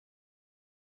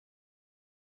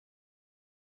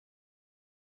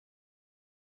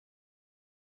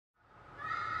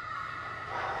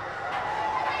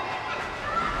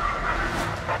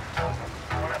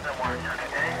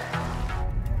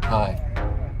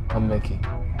I'm Mickey.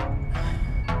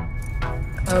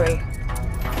 Chloe.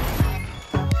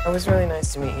 It was really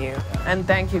nice to meet you. And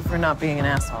thank you for not being an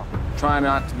asshole. Try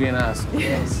not to be an asshole.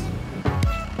 Yes.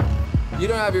 You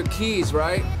don't have your keys,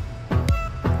 right?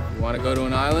 You want to go to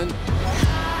an island?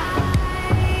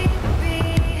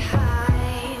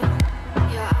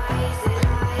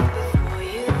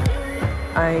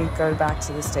 I go back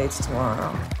to the States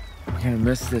tomorrow. You're gonna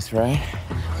miss this, right?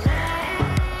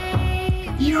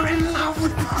 You're in love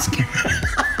with this guy.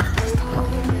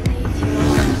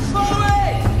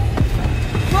 Chloe!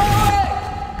 Chloe!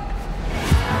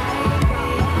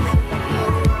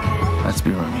 Let's be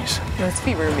roomies. Let's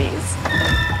be roomies.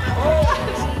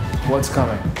 What's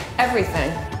coming?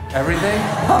 Everything. Everything?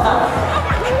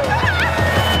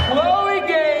 Chloe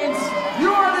Gaines,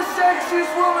 you are the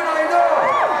sexiest woman I know.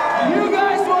 You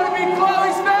guys want to be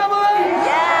Chloe's family?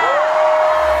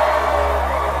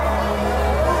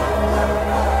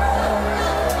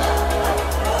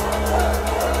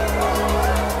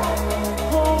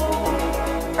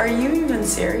 Are you even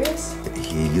serious?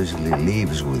 He usually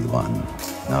leaves with one.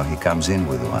 Now he comes in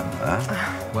with one, huh?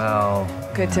 Well,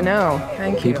 Good to know.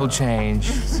 Thank you. people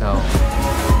change, so.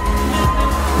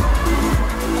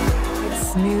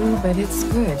 It's new, but it's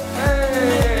good.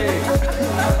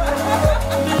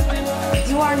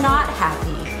 You are not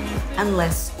happy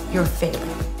unless you're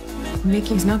failing.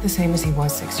 Mickey's not the same as he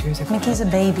was 6 years ago. Mickey's a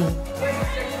baby.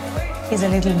 He's a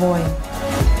little boy.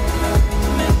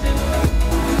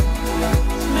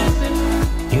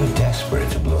 You're desperate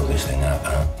to blow this thing up,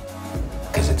 huh?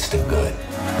 Because it's still good.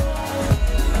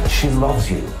 She loves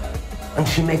you, and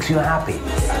she makes you happy.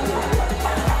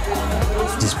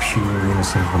 Just pure,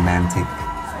 innocent, romantic.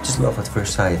 Just love at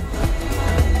first sight.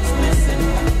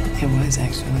 It was,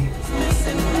 actually.